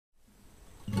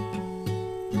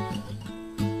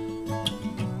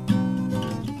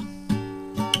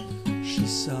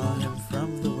saw him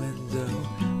from the window,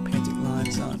 painting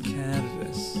lines on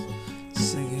canvas,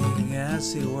 singing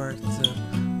as he worked,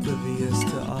 oblivious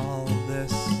to all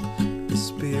this. The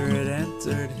spirit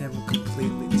entered him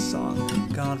completely, the song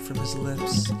gone from his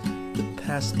lips, the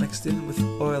past mixed in with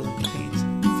oil and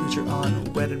paint, the future on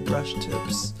wetted brush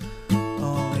tips.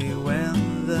 Only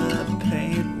when the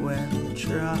paint went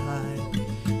dry,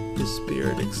 the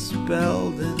spirit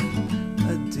expelled in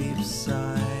a deep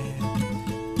sigh.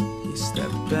 He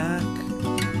stepped back,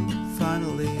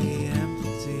 finally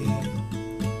empty.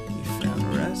 He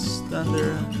found rest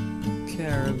under a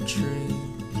carob tree.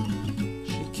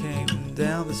 She came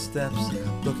down the steps,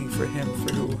 looking for him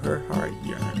for who her heart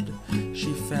yearned.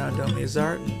 She found only his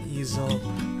art and easel,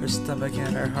 her stomach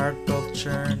and her heart both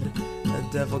churned. The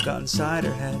devil got inside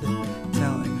her head,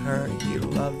 telling her he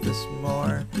loved this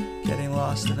more, getting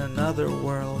lost in another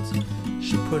world.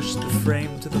 She pushed the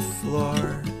frame to the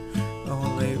floor.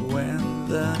 Only when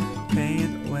the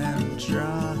paint went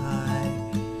dry,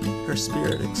 her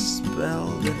spirit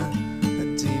expelled in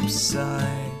a deep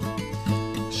sigh.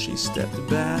 She stepped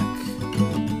back,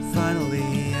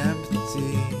 finally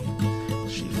empty.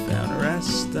 She found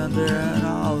rest under an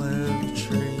olive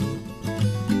tree.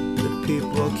 The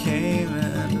people came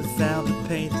and found the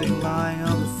painting lying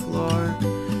on the floor.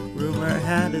 Rumor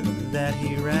had it that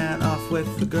he ran off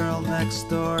with the girl next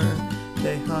door.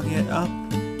 They hung it up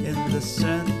in the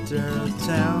center of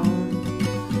town,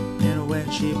 and when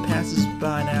she passes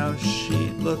by now, she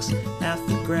looks at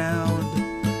the ground.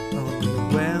 Only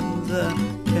when the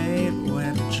paint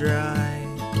went dry,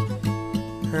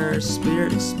 her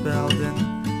spirit expelled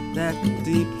in that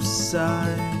deep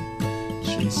sigh.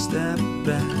 She stepped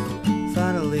back,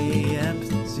 finally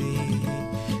empty.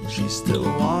 She still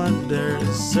wanders,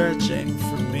 searching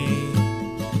for me.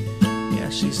 Yeah,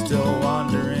 she's still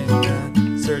wandering,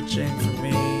 searching for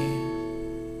me.